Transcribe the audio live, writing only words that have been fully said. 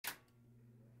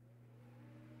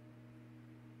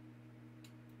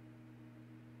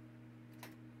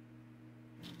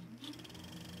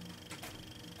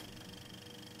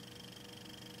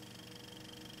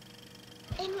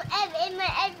M.E.F,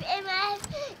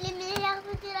 les meilleurs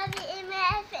bouts de la vie.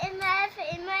 M.E.F.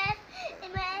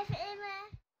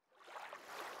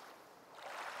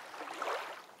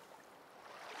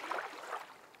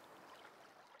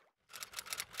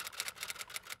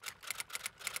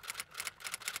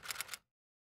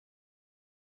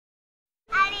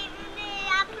 Allez, venez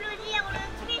applaudir le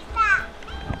Sista.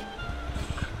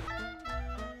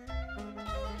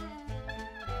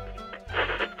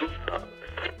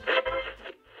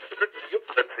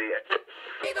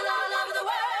 People all over the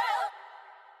world.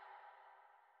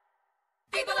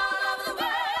 People all over the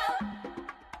world.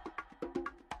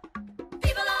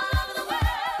 People all over the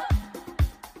world.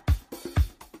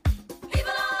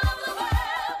 People all over the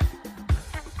world.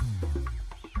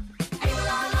 People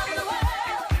all over the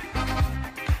world.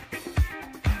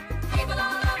 People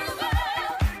all over the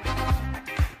world.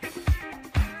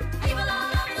 People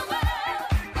all over the world.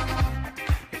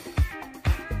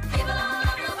 People all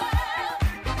over the world.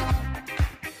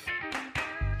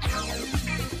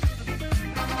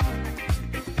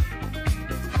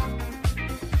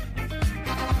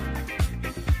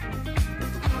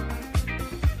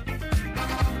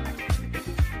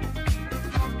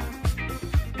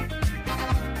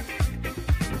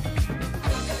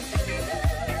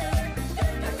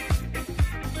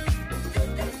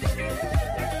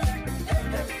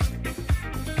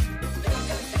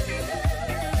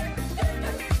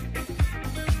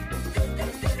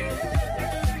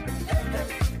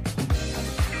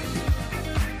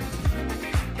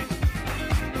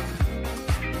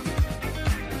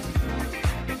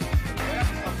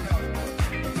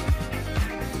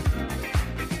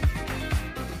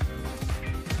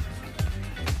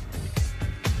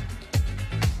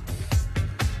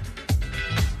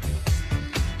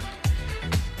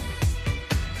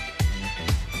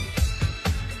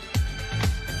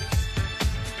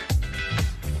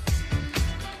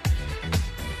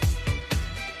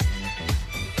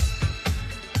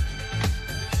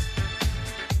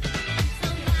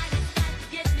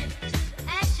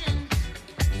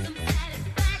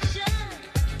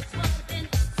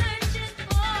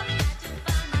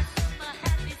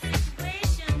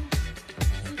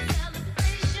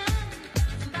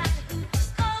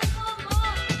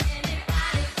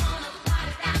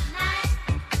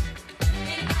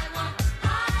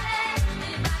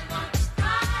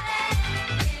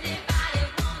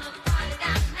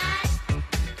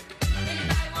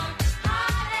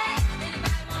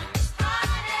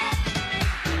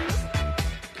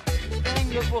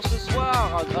 Pour ce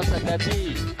soir, grâce à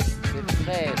Gaby, c'est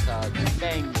vrai ça, du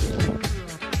bang.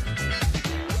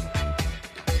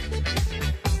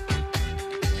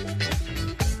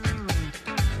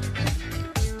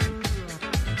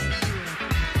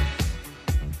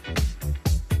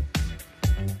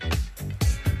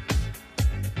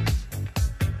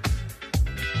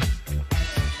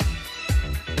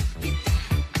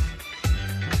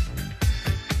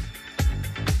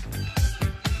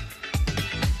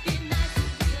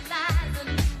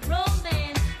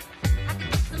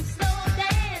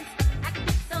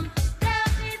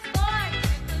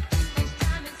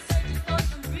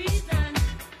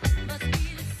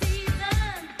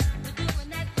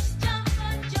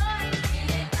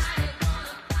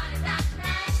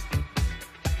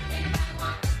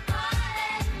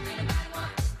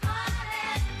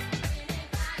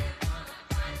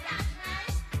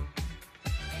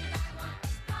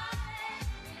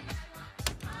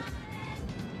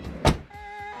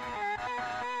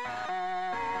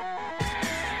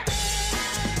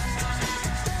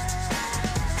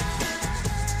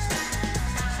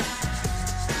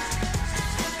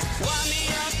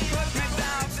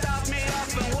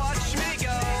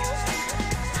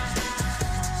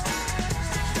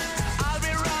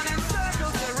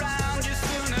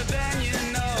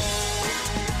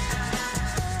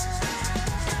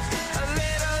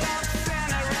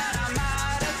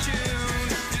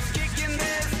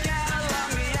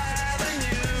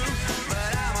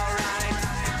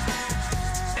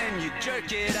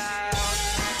 Jerk it out.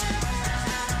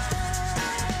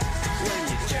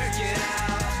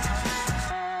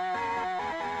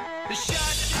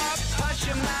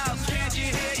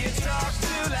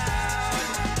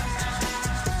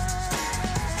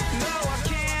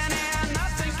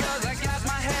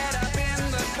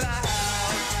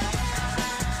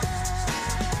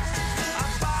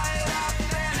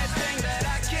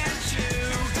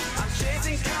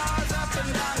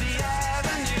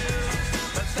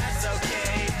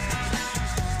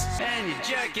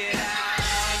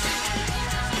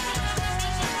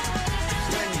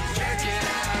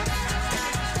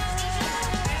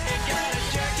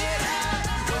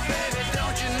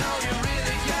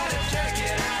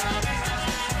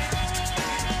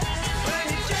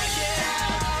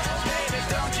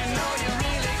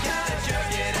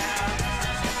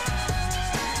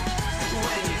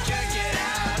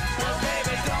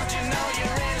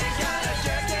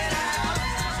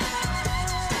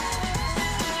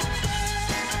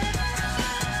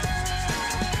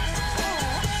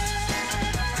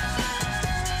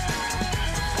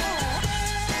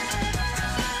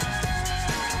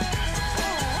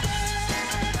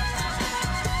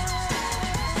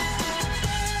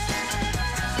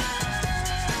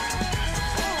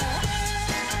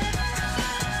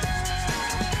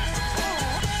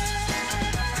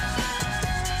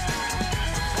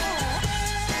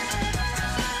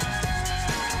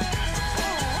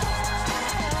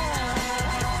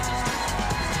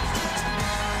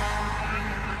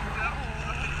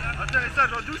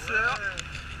 douceur.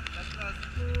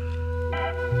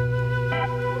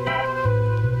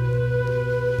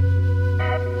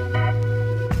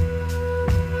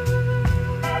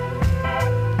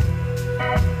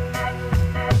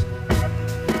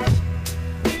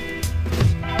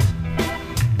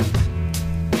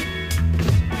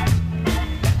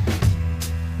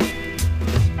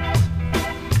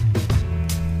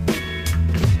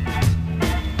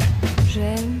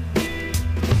 J'aime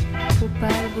aux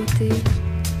pâles beautés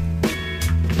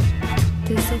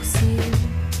tes sourcils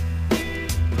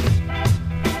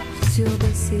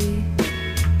surbaissés,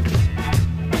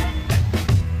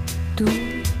 d'où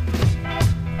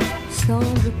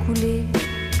semble couler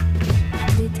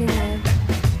des ténèbres.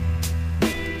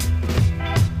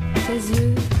 Tes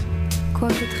yeux,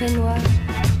 quoique très noirs,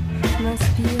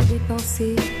 m'inspirent des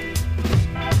pensées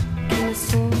qui ne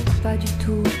sont pas du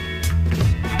tout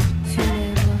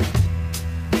funèbres.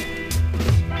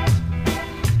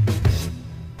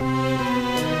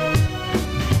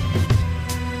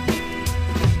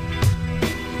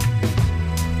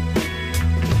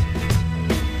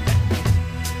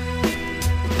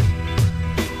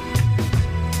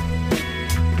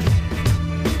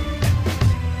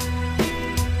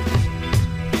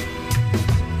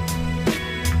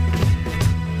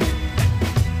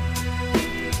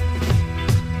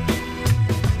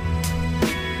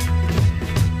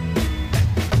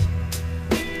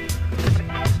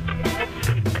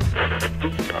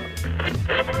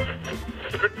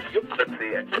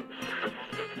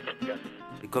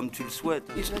 Comme tu le souhaites.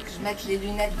 Tu veux que je mette les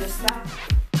lunettes de ça?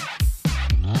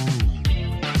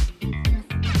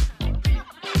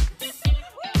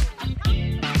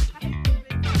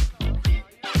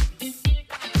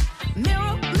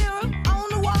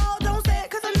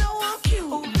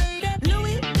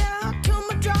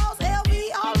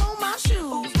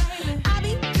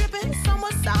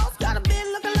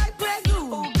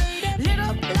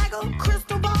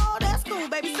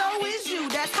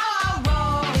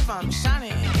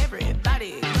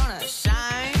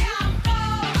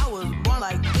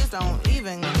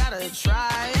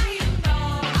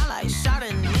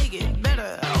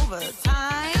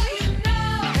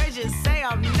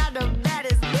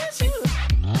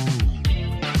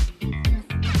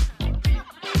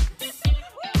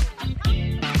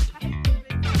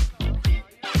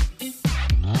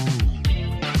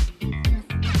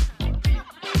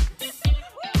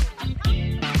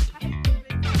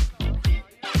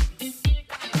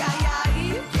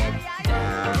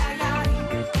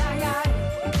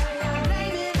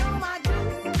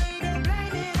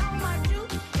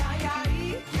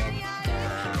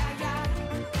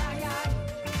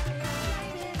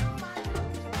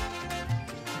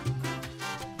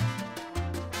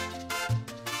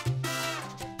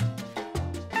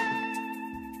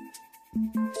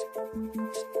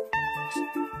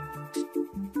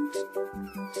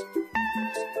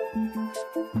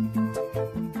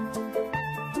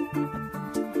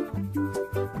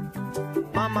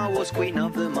 Mama was queen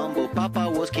of the mambo, Papa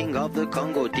was king of the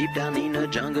Congo. Deep down in the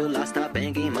jungle, I started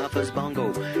banging my first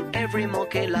bongo. Every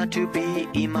monkey like to be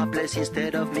in my place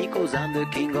instead of me, 'cause I'm the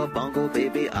king of bongo,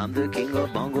 baby, I'm the king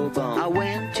of bongo bong. I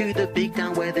went to the big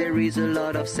town where there is a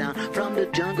lot of sound, from the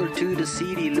jungle to the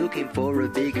city looking for a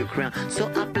bigger crown. So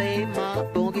I play my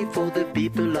boogie for the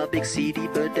people of big city,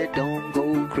 but they don't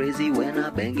go crazy when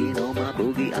I'm banging on my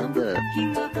boogie. I'm the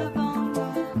King of the bongo,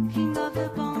 king of the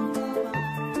bongo,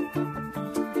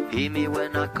 hear me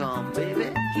when I come,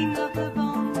 baby. king of the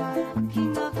bongo,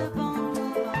 king of the bongo.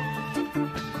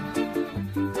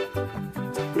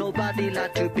 Nobody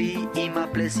like to be in my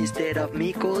place instead of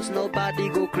me, 'cause nobody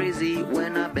go crazy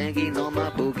when I'm banging on my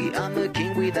boogie. I'm a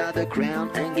king without a crown,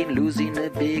 hanging loose in a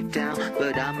big town,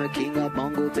 but I'm a king of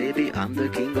bongo, baby, I'm the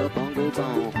king of bongo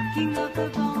bong. King of the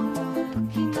bongo,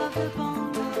 king of the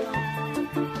bongo,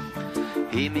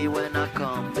 Hear me when I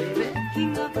come, baby.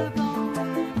 king of the bongo,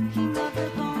 king of the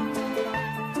bongo.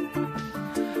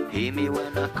 Hear me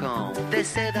when I come. They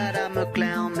say that I'm a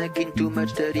clown, making too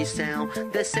much dirty sound.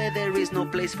 They say there is no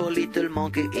place for little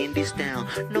monkey in this town.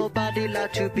 Nobody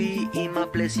like to be in my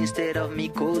place instead of me,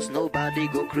 'cause nobody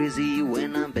go crazy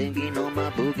when I'm banging on my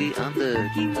boogie. I'm the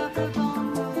King of the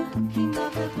bongo, king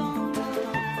of the bongo,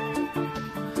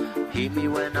 hear me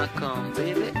when I come,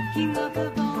 baby. king of the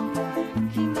bongo,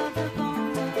 king of the bongo.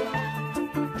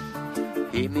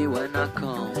 Hear me when I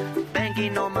come.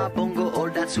 Banging on my bongo, all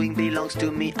that swing belongs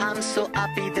to me. I'm so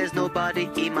happy there's nobody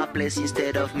in my place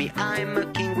instead of me. I'm a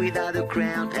king without a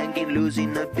crown, hanging loose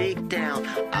in a big town.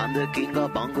 I'm the king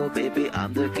of bongo, baby,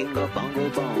 I'm the king of bongo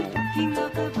bong. King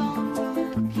of the bongo,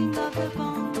 king of the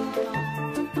bongo,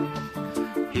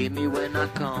 Hear me when I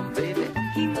come, baby.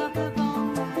 king of the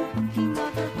bongo,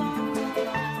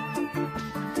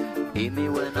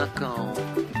 I come.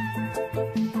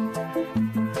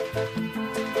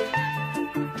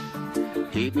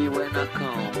 Hit me when I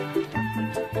come.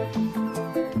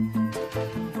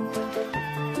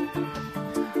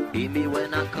 Hit me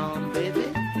when I come, baby.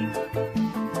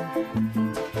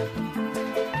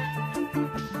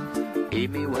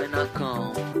 Hit me when I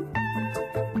come.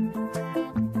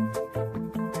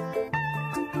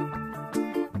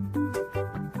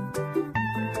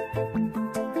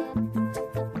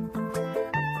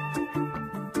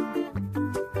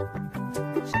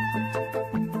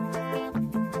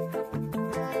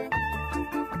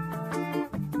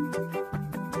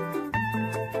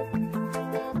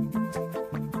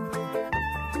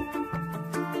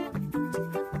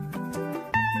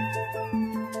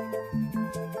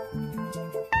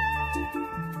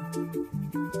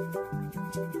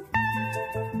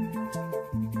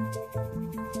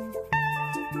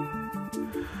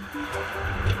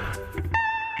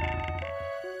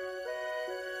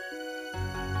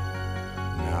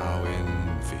 Now in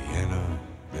Vienna,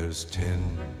 there's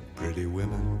 10 pretty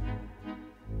women.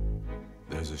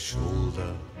 There's a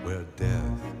shoulder where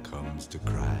death comes to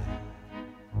cry.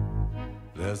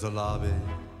 There's a lobby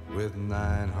with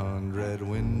 900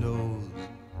 windows.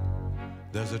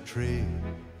 There's a tree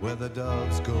where the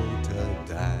doves go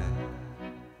to die.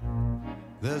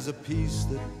 There's a piece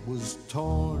that was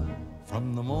torn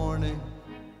from the morning,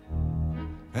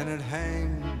 and it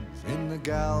hangs in the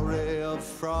gallery of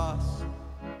frost.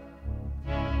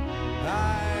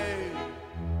 Aye,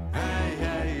 aye,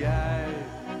 aye, aye.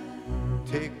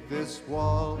 Take this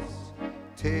waltz,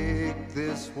 take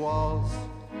this waltz,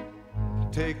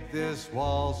 take this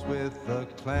waltz with a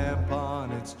clamp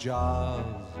on its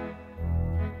jaws.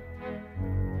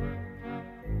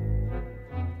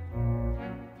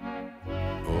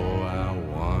 Oh, I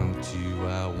want you,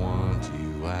 I want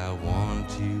you, I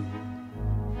want you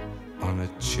on a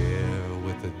chair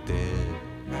with a dead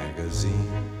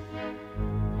magazine,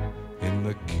 in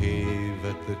the cave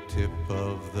at the tip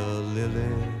of the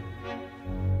lily,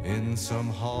 in some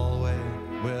hallway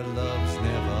where love's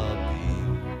never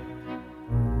been,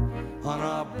 on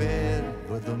our bed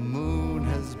where the moon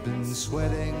has been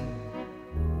sweating,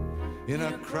 in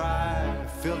a cry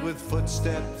filled with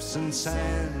footsteps and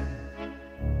sand.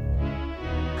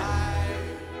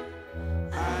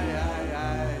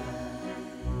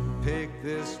 Take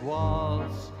this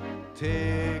waltz,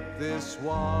 take this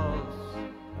waltz,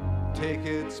 take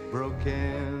its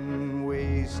broken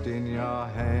waist in your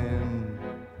hand.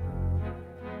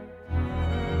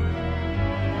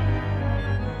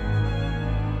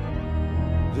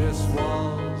 This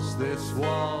waltz, this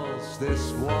waltz,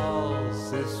 this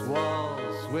waltz, this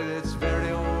waltz, with its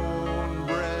very own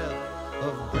breath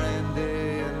of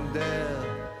brandy and death,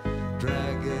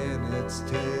 dragging its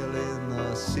tail in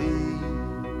the sea.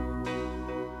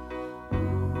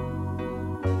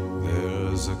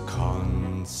 There's a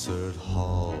concert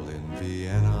hall in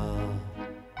Vienna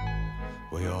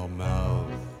where your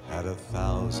mouth had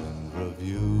 1,000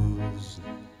 reviews.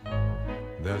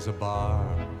 There's a bar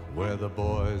where the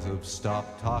boys have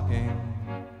stopped talking.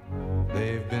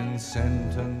 They've been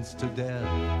sentenced to death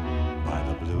by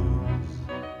the blues.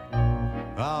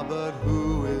 Ah, but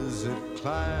who is it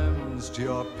climbs to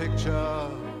your picture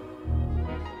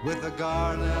with a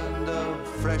garland of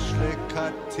freshly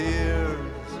cut tears?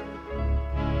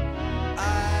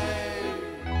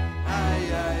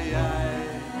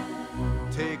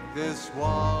 Take this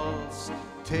waltz,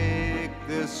 take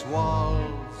this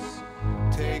waltz,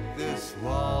 take this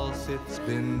waltz, it's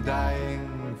been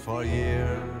dying for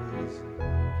years.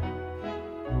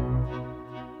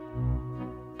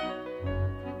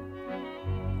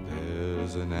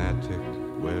 There's an attic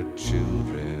where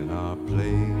children are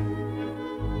playing,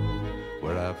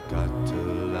 where I've got to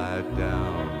lie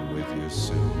down with you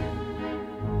soon,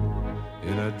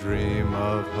 in a dream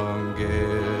of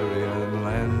Hungarian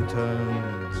lanterns,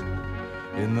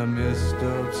 in the mist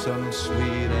of some sweet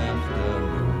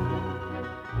afternoon.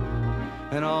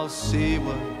 And I'll see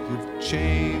what you've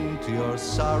chained to your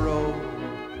sorrow,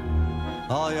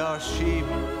 all your sheep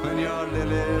and your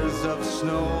lilies of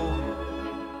snow.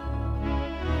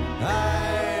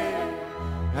 Aye,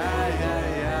 aye,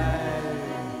 aye,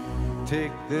 aye.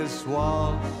 Take this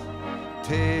waltz,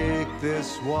 take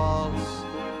this waltz,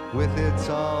 with its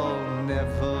I'll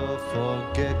never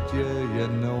forget you, you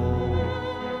know.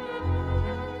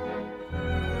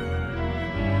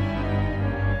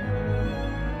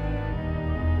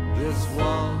 This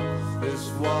waltz,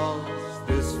 this waltz,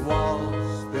 this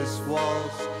waltz, this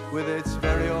waltz, with its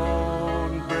very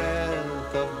own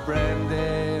breath of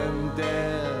brandy and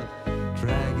death,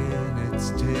 dragging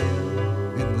its tail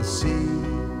in the sea.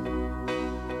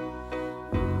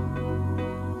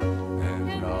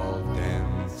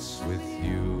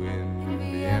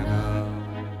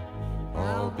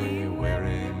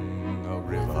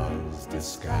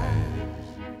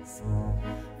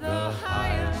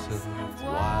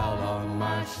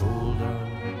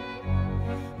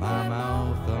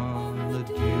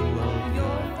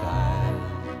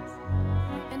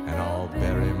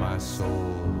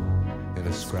 soul in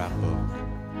a scrapbook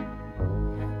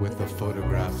with the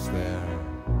photographs there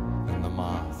and the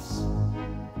moths.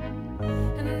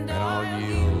 And I'll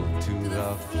yield to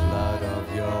the flood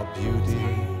of your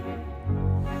beauty,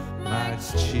 my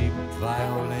cheap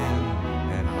violin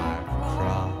and my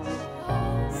cross.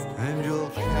 And you'll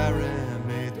carry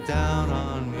me down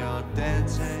on your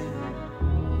dancing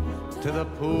to the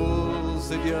pools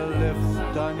that you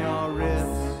lift on your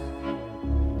wrist.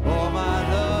 Oh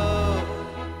my love,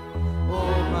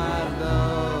 oh my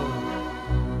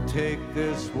love, take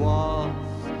this waltz,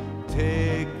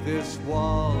 take this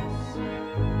waltz.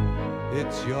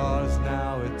 It's yours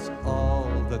now, it's all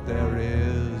that there is.